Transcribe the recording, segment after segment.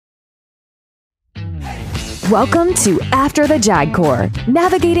Welcome to After the JAG Corps,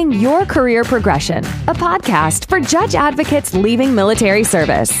 Navigating Your Career Progression, a podcast for judge advocates leaving military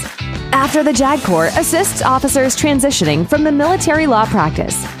service. After the JAG Corps assists officers transitioning from the military law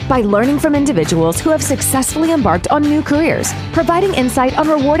practice by learning from individuals who have successfully embarked on new careers, providing insight on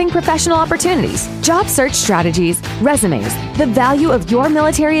rewarding professional opportunities, job search strategies, resumes, the value of your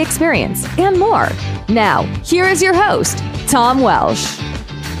military experience, and more. Now, here is your host, Tom Welsh.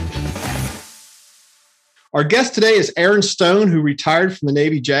 Our guest today is Erin Stone, who retired from the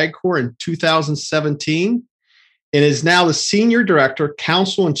Navy JAG Corps in 2017 and is now the Senior Director,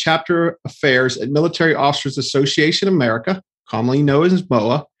 Council and Chapter Affairs at Military Officers Association of America, commonly known as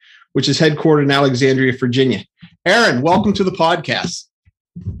MOA, which is headquartered in Alexandria, Virginia. Erin, welcome to the podcast.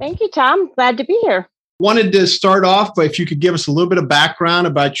 Thank you, Tom. Glad to be here. Wanted to start off by if you could give us a little bit of background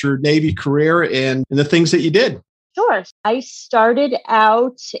about your Navy career and the things that you did. Sure. I started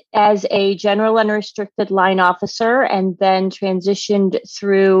out as a general unrestricted line officer and then transitioned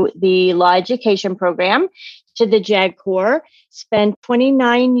through the law education program to the JAG Corps. Spent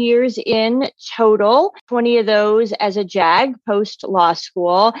 29 years in total, 20 of those as a JAG post law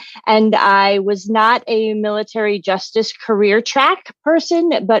school. And I was not a military justice career track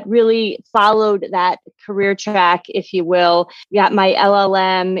person, but really followed that career track, if you will. Got my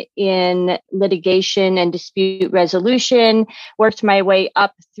LLM in litigation and dispute resolution, worked my way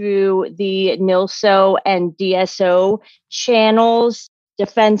up through the NILSO and DSO channels,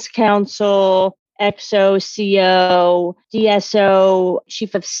 defense counsel, XO, CO, DSO,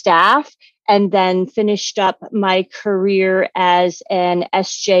 chief of staff, and then finished up my career as an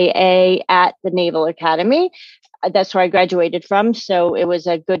SJA at the Naval Academy. That's where I graduated from. So it was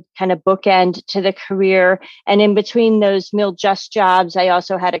a good kind of bookend to the career. And in between those Mil Just jobs, I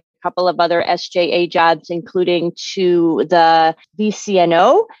also had a couple of other SJA jobs, including to the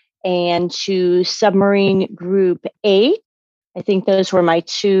VCNO and to Submarine Group 8. I think those were my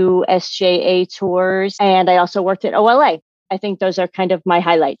two SJA tours. And I also worked at OLA. I think those are kind of my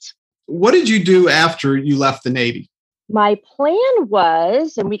highlights. What did you do after you left the Navy? My plan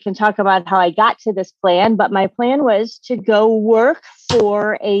was, and we can talk about how I got to this plan, but my plan was to go work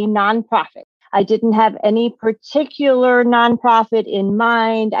for a nonprofit. I didn't have any particular nonprofit in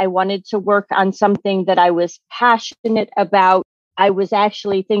mind. I wanted to work on something that I was passionate about. I was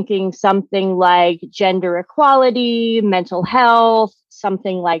actually thinking something like gender equality, mental health,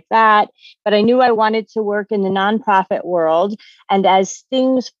 something like that. But I knew I wanted to work in the nonprofit world. And as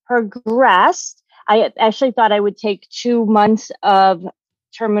things progressed, I actually thought I would take 2 months of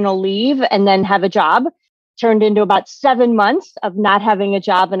terminal leave and then have a job. Turned into about 7 months of not having a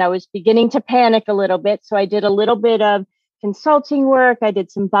job. And I was beginning to panic a little bit. So I did a little bit of consulting work. I did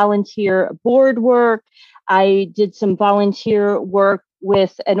some volunteer board work. I did some volunteer work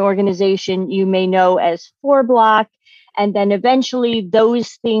with an organization you may know as 4Block. And then eventually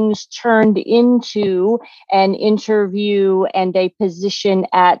those things turned into an interview and a position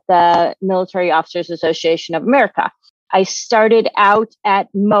at the Military Officers Association of America. I started out at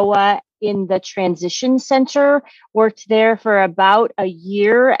MOA in the Transition Center, worked there for about a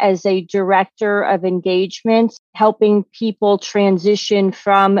year as a director of engagement, helping people transition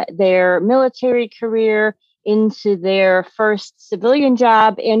from their military career into their first civilian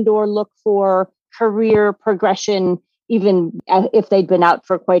job and or look for career progression, even if they'd been out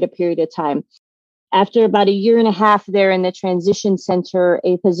for quite a period of time. After about a year and a half there in the Transition Center,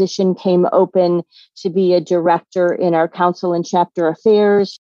 a position came open to be a director in our Council and Chapter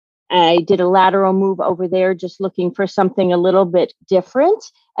Affairs. I did a lateral move over there, just looking for something a little bit different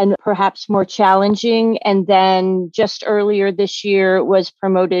and perhaps more challenging. And then just earlier this year was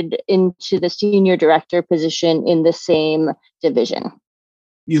promoted into the senior director position in the same division.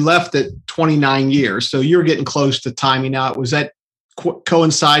 You left at 29 years, so you're getting close to timing out. Was that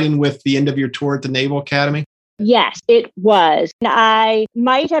coinciding with the end of your tour at the Naval Academy? Yes, it was. I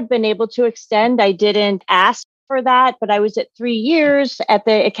might have been able to extend. I didn't ask for that, but I was at 3 years at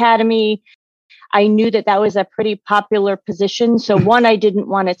the academy. I knew that that was a pretty popular position. So one, I didn't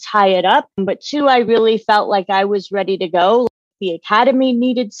want to tie it up, but two, I really felt like I was ready to go. The academy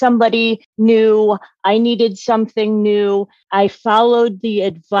needed somebody new. I needed something new. I followed the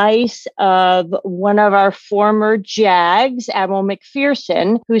advice of one of our former JAGs, Admiral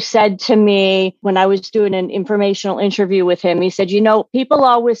McPherson, who said to me when I was doing an informational interview with him, he said, you know, people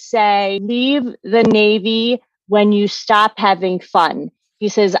always say, leave the Navy when you stop having fun. He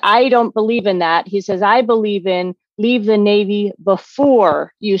says, I don't believe in that. He says, I believe in leave the Navy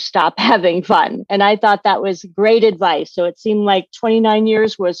before you stop having fun. And I thought that was great advice. So it seemed like 29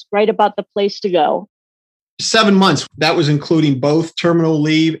 years was right about the place to go. 7 months, that was including both terminal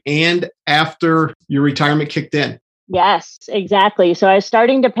leave and after your retirement kicked in. Yes, exactly. So I was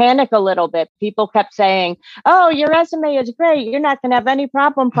starting to panic a little bit. People kept saying, "Oh, your resume is great. You're not going to have any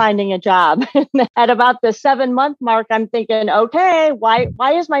problem finding a job." At about the 7-month mark, I'm thinking, okay, why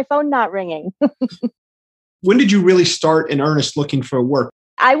is my phone not ringing? When did you really start in earnest looking for work?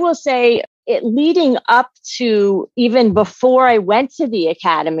 I will say leading up to even before I went to the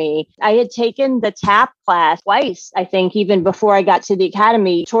academy, I had taken the TAP class twice, I think, even before I got to the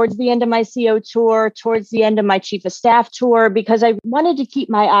academy, towards the end of my CO tour, towards the end of my chief of staff tour, because I wanted to keep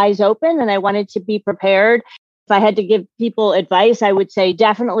my eyes open and I wanted to be prepared. If I had to give people advice, I would say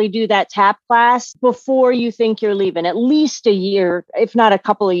definitely do that TAP class before you think you're leaving, at least a year, if not a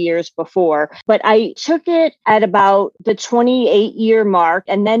couple of years before. But I took it at about the 28-year mark.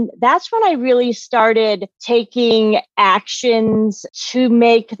 And then that's when I really started taking actions to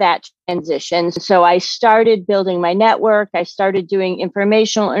make that transition. So I started building my network. I started doing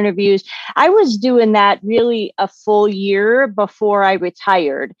informational interviews. I was doing that really a full year before I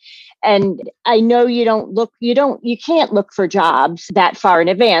retired. And I know you can't look for jobs that far in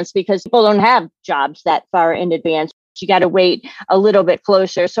advance because people don't have jobs that far in advance. You got to wait a little bit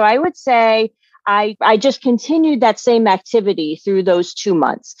closer. So I would say I just continued that same activity through those 2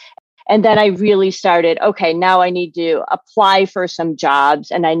 months. And then I really started, okay, now I need to apply for some jobs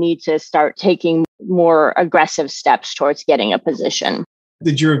and I need to start taking more aggressive steps towards getting a position.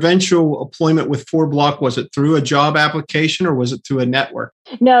 Did your eventual employment with 4Block, was it through a job application or was it through a network?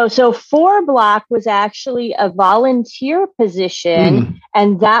 No, so 4Block was actually a volunteer position,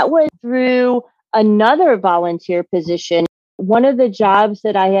 and that was through another volunteer position. One of the jobs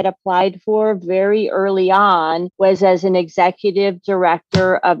that I had applied for very early on was as an executive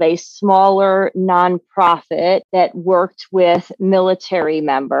director of a smaller nonprofit that worked with military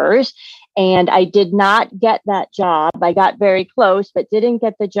members. And I did not get that job. I got very close, but didn't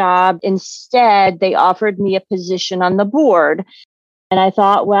get the job. Instead, they offered me a position on the board. And I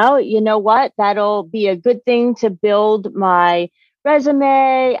thought, well, you know what? That'll be a good thing to build my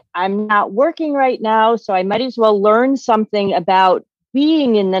resume. I'm not working right now, so I might as well learn something about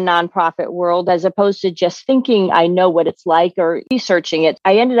being in the nonprofit world as opposed to just thinking I know what it's like or researching it.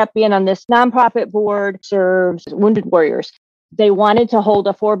 I ended up being on this nonprofit board, serves wounded warriors. They wanted to hold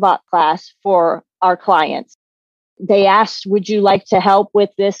a 4Block class for our clients. They asked, would you like to help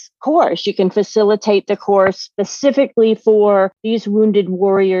with this course? You can facilitate the course specifically for these wounded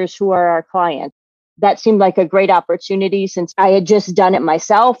warriors who are our clients. That seemed like a great opportunity since I had just done it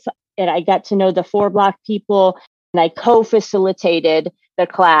myself and I got to know the 4Block people and I co-facilitated the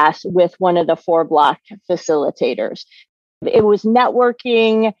class with one of the 4Block facilitators. It was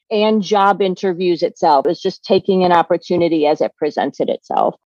networking and job interviews itself. It was just taking an opportunity as it presented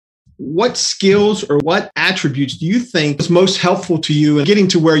itself. What skills or what attributes do you think is most helpful to you in getting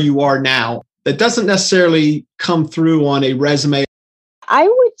to where you are now that doesn't necessarily come through on a resume? I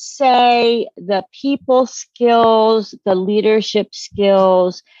would say the people skills, the leadership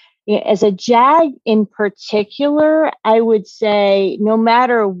skills. As a JAG in particular, I would say no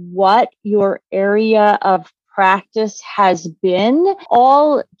matter what your area of practice has been,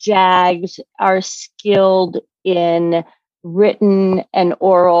 all JAGs are skilled in written and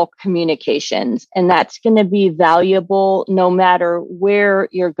oral communications, and that's going to be valuable no matter where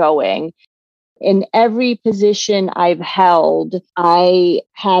you're going. In every position I've held, I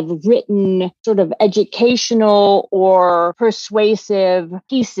have written sort of educational or persuasive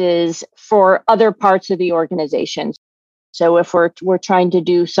pieces for other parts of the organization. So if we're trying to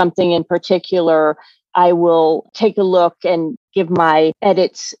do something in particular, I will take a look and give my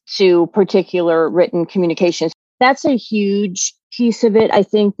edits to particular written communications. That's a huge piece of it. I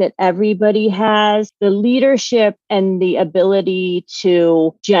think that everybody has the leadership and the ability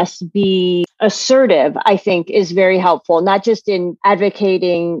to just be assertive, I think is very helpful, not just in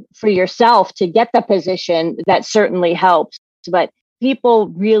advocating for yourself to get the position. That certainly helps, but people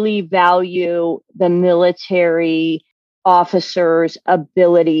really value the military officer's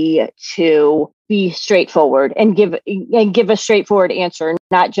ability to be straightforward and give a straightforward answer,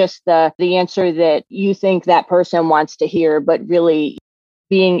 not just the answer that you think that person wants to hear, but really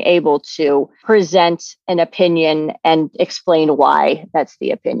being able to present an opinion and explain why that's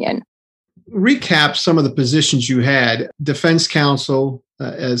the opinion. Recap some of the positions you had: defense counsel,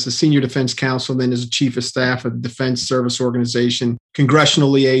 as a senior defense counsel, then as a chief of staff of the Defense Service Organization, congressional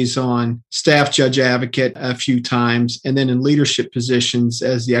liaison, staff judge advocate a few times, and then in leadership positions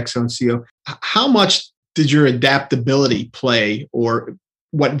as the XO. How much did your adaptability play, or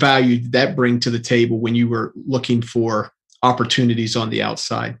what value did that bring to the table when you were looking for opportunities on the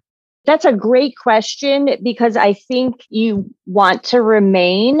outside? That's a great question because I think you want to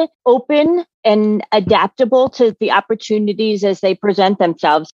remain open and adaptable to the opportunities as they present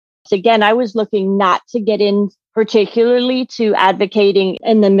themselves. So again, I was looking not to get in particularly to advocating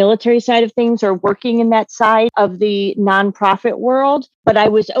in the military side of things or working in that side of the nonprofit world, but I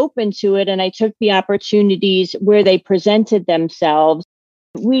was open to it and I took the opportunities where they presented themselves.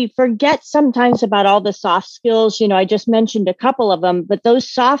 We forget sometimes about all the soft skills. I just mentioned a couple of them, but those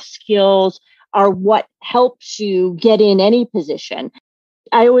soft skills are what helps you get in any position.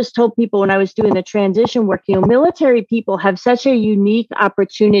 I always told people when I was doing the transition work, military people have such a unique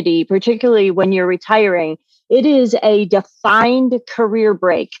opportunity, particularly when you're retiring. It is a defined career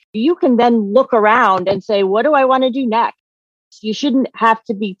break. You can then look around and say, what do I want to do next? You shouldn't have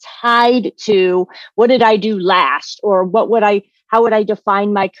to be tied to what did I do last or how would I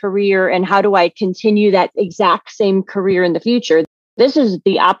define my career and how do I continue that exact same career in the future? This is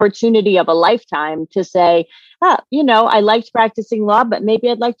the opportunity of a lifetime to say, I liked practicing law, but maybe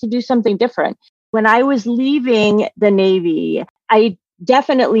I'd like to do something different. When I was leaving the Navy, I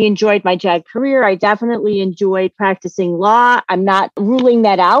definitely enjoyed my JAG career. I definitely enjoyed practicing law. I'm not ruling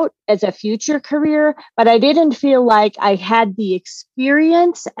that out as a future career, but I didn't feel like I had the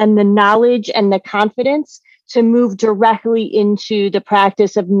experience and the knowledge and the confidence to move directly into the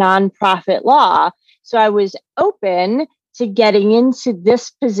practice of nonprofit law. So I was open to getting into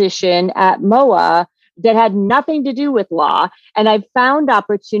this position at MOA that had nothing to do with law. And I found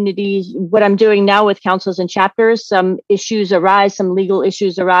opportunities. What I'm doing now with councils and chapters, some issues arise, some legal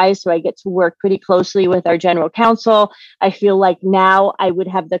issues arise. So I get to work pretty closely with our general counsel. I feel like now I would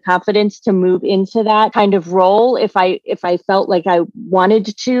have the confidence to move into that kind of role if I felt like I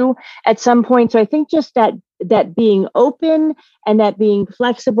wanted to at some point. So I think just that being open and that being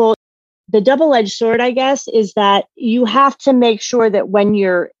flexible. The double-edged sword, I guess, is that you have to make sure that when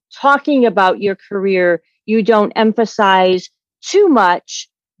you're talking about your career, you don't emphasize too much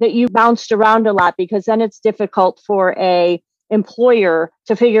that you bounced around a lot, because then it's difficult for a employer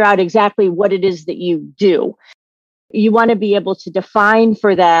to figure out exactly what it is that you do. You want to be able to define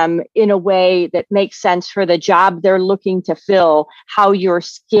for them in a way that makes sense for the job they're looking to fill, how your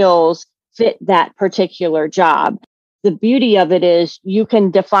skills fit that particular job. The beauty of it is you can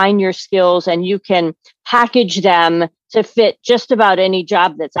define your skills and you can package them to fit just about any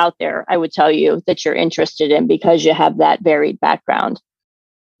job that's out there, I would tell you, that you're interested in because you have that varied background.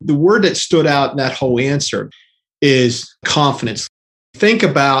 The word that stood out in that whole answer is confidence. Think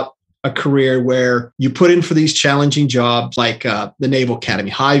about a career where you put in for these challenging jobs like the Naval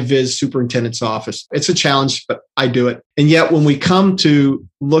Academy, high-vis superintendent's office. It's a challenge, but I do it. And yet when we come to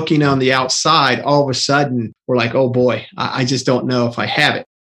looking on the outside, all of a sudden we're like, oh boy, I just don't know if I have it.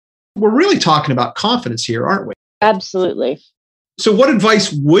 We're really talking about confidence here, aren't we? Absolutely. So what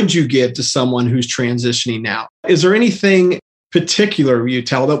advice would you give to someone who's transitioning now? Is there anything particular you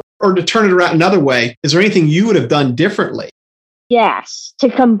tell them, or to turn it around another way, is there anything you would have done differently? Yes. To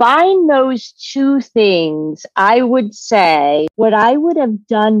combine those two things, I would say what I would have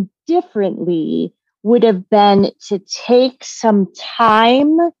done differently would have been to take some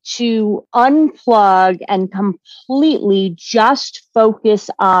time to unplug and completely just focus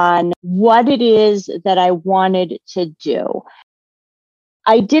on what it is that I wanted to do.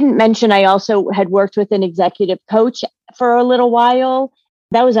 I didn't mention I also had worked with an executive coach for a little while.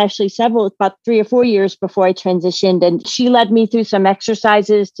 That was actually about 3 or 4 years before I transitioned. And she led me through some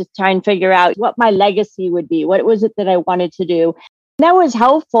exercises to try and figure out what my legacy would be. What was it that I wanted to do? And that was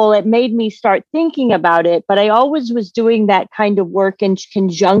helpful. It made me start thinking about it. But I always was doing that kind of work in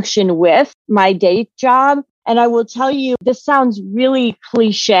conjunction with my day job. And I will tell you, this sounds really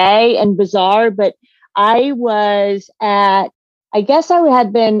cliche and bizarre, but I guess I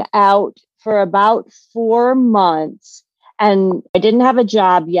had been out for about 4 months. And I didn't have a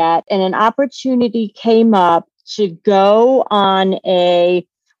job yet. And an opportunity came up to go on a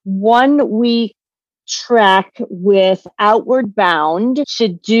 1-week trek with Outward Bound to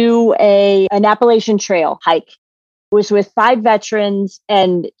do an Appalachian Trail hike. It was with 5 veterans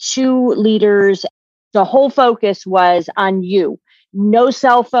and 2 leaders. The whole focus was on you. No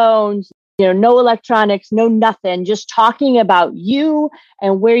cell phones, no electronics, no nothing, just talking about you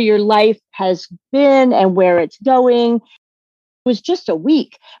and where your life has been and where it's going. It was just a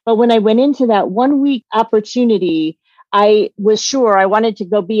week. But when I went into that 1-week opportunity, I was sure I wanted to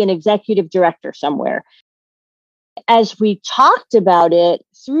go be an executive director somewhere. As we talked about it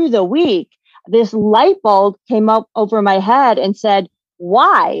through the week, this light bulb came up over my head and said,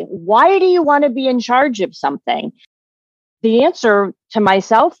 why? Why do you want to be in charge of something? The answer to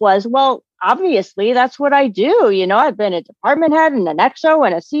myself was, well, obviously that's what I do. I've been a department head and an XO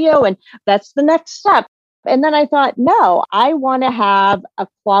and a CEO, and that's the next step. And then I thought, no, I want to have a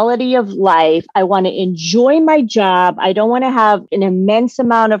quality of life. I want to enjoy my job. I don't want to have an immense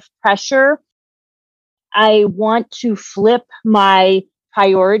amount of pressure. I want to flip my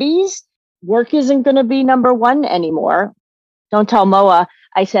priorities. Work isn't going to be number one anymore. Don't tell MOA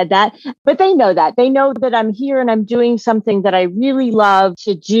I said that, but they know that. They know that I'm here and I'm doing something that I really love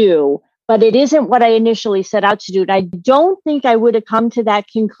to do, but it isn't what I initially set out to do. And I don't think I would have come to that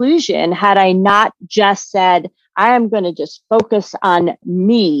conclusion had I not just said, I am going to just focus on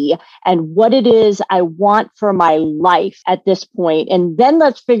me and what it is I want for my life at this point. And then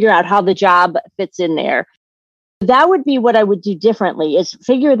let's figure out how the job fits in there. That would be what I would do differently, is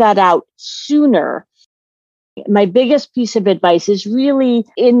figure that out sooner. My biggest piece of advice is really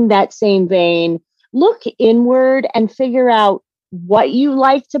in that same vein. Look inward and figure out what you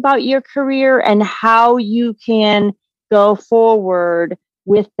liked about your career and how you can go forward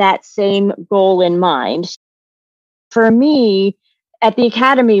with that same goal in mind. For me, at the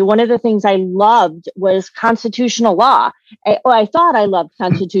academy, one of the things I loved was constitutional law. I thought I loved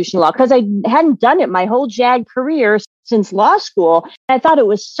constitutional law because I hadn't done it my whole JAG career since law school. I thought it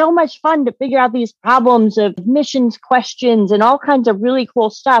was so much fun to figure out these problems of admissions questions and all kinds of really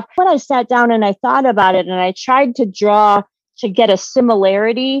cool stuff. When I sat down and I thought about it and I tried to get a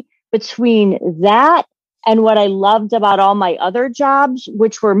similarity between that and what I loved about all my other jobs,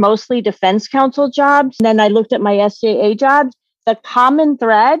 which were mostly defense counsel jobs. And then I looked at my SJA jobs. The common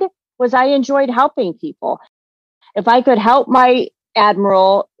thread was I enjoyed helping people. If I could help my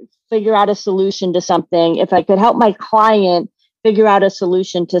admiral figure out a solution to something, if I could help my client figure out a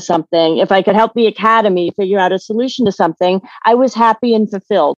solution to something, if I could help the academy figure out a solution to something, I was happy and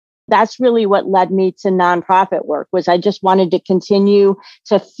fulfilled. That's really what led me to nonprofit work, was I just wanted to continue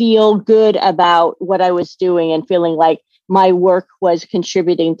to feel good about what I was doing and feeling like my work was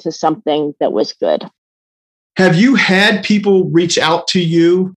contributing to something that was good. Have you had people reach out to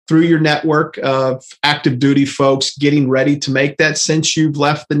you through your network of active duty folks getting ready to make that since you've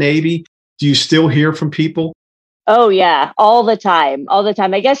left the Navy? Do you still hear from people? Oh, yeah, all the time.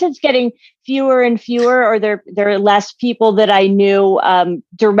 I guess it's getting fewer and fewer, or there are less people that I knew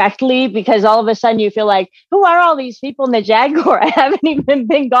directly, because all of a sudden you feel like, who are all these people in the JAG Corps? I haven't even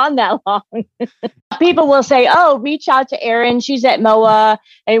been gone that long. People will say, oh, reach out to Erin. She's at MOA.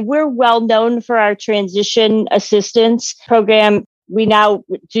 And we're well known for our transition assistance program. We now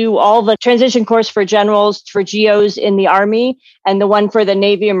do all the transition course for generals, for GOs in the Army, and the one for the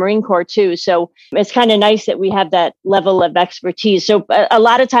Navy and Marine Corps too. So it's kind of nice that we have that level of expertise. So a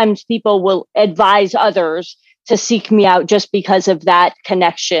lot of times people will advise others to seek me out just because of that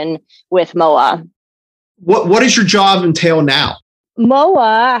connection with MOA. What does your job entail now?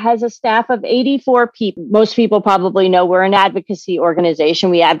 MOA has a staff of 84 people. Most people probably know we're an advocacy organization.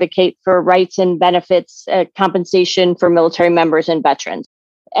 We advocate for rights and benefits, compensation for military members and veterans.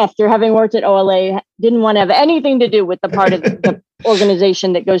 After having worked at OLA, didn't want to have anything to do with the part of the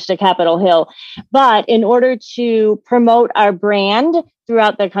organization that goes to Capitol Hill. But in order to promote our brand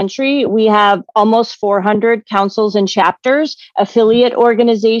throughout the country, we have almost 400 councils and chapters, affiliate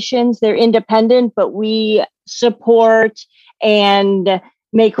organizations. They're independent, but we support and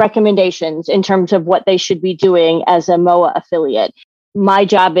make recommendations in terms of what they should be doing as a MOA affiliate. My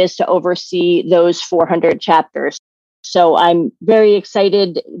job is to oversee those 400 chapters. So I'm very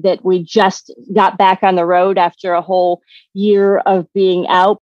excited that we just got back on the road after a whole year of being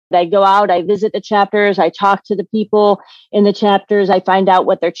out. I go out, I visit the chapters, I talk to the people in the chapters, I find out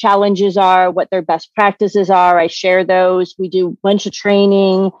what their challenges are, what their best practices are. I share those. We do a bunch of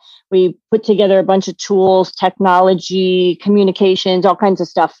training. We put together a bunch of tools, technology, communications, all kinds of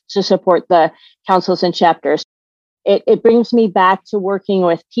stuff to support the councils and chapters. It brings me back to working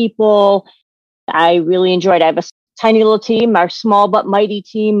with people. I really enjoyed it. I have a tiny little team, our small but mighty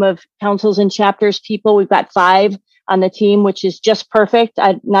team of councils and chapters people. We've got 5 on the team, which is just perfect.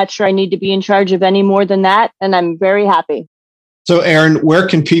 I'm not sure I need to be in charge of any more than that, and I'm very happy. So, Erin, where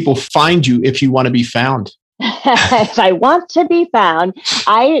can people find you if you want to be found? If I want to be found,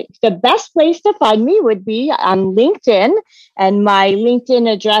 the best place to find me would be on LinkedIn. And my LinkedIn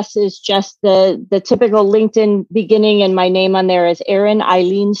address is just the typical LinkedIn beginning, and my name on there is Erin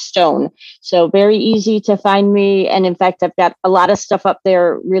Eileen Stone. So very easy to find me. And in fact, I've got a lot of stuff up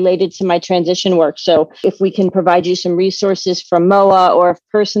there related to my transition work. So if we can provide you some resources from MOA, or if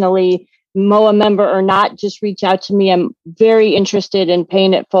personally MOA member or not, just reach out to me. I'm very interested in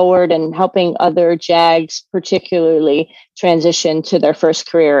paying it forward and helping other JAGs particularly transition to their first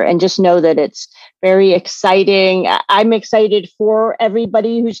career. And just know that it's very exciting. I'm excited for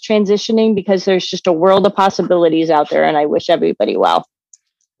everybody who's transitioning because there's just a world of possibilities out there, and I wish everybody well.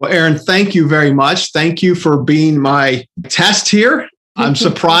 Well, Erin, thank you very much. Thank you for being my test here. I'm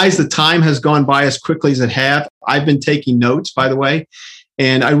surprised the time has gone by as quickly as it has. I've been taking notes, by the way,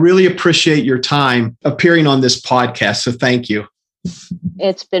 and I really appreciate your time appearing on this podcast. So thank you.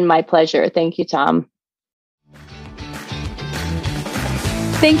 It's been my pleasure. Thank you, Tom.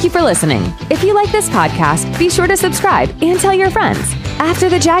 Thank you for listening. If you like this podcast, be sure to subscribe and tell your friends. After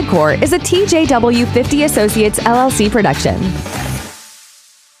the JAG Corps is a TJW 50 Associates LLC production.